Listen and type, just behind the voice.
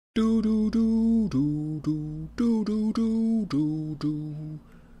Do do do do do do do do do do do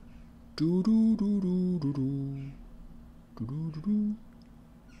do do do do do do do.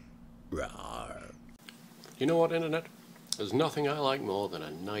 Rawr. You know what, Internet? There's nothing I like more than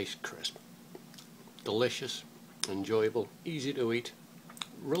a nice crisp. Delicious, enjoyable, easy to eat,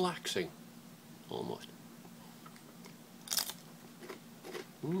 relaxing, almost.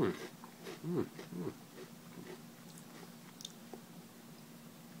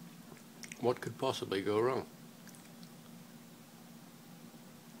 What could possibly go wrong?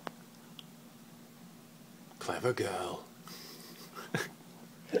 Clever girl.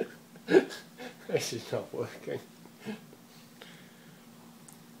 This is not working.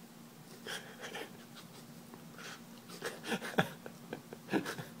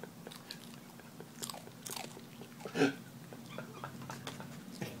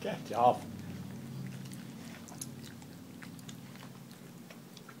 Get off.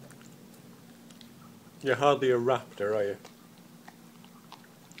 You're hardly a raptor, are you?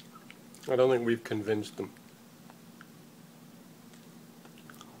 I don't think we've convinced them.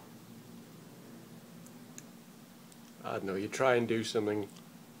 I don't know, you try and do something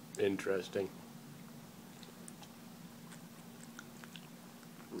interesting.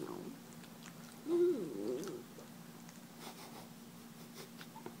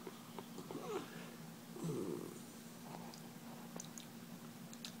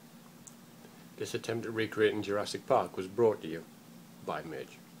 This attempt at recreating Jurassic Park was brought to you by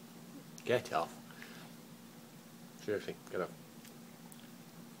Midge. Get off. Seriously, get off.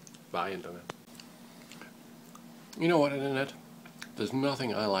 Bye, Internet. You know what, Internet? There's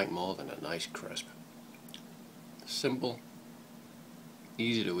nothing I like more than a nice crisp. Simple,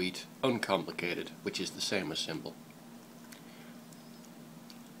 easy to eat, uncomplicated, which is the same as simple.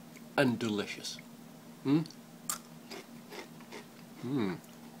 And delicious.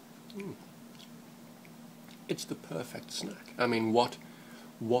 It's the perfect snack. I mean, what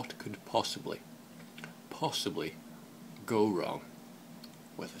could possibly go wrong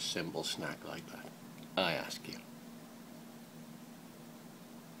with a simple snack like that? I ask you.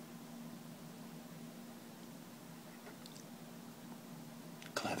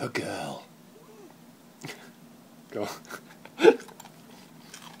 Clever girl. Go.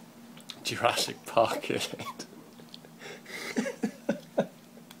 Jurassic Park, is it?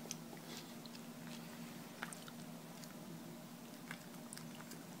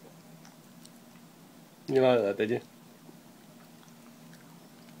 You like that, did you?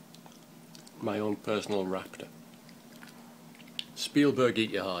 My own personal raptor. Spielberg,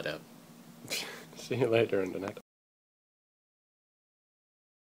 eat your heart out. See you later, Internet.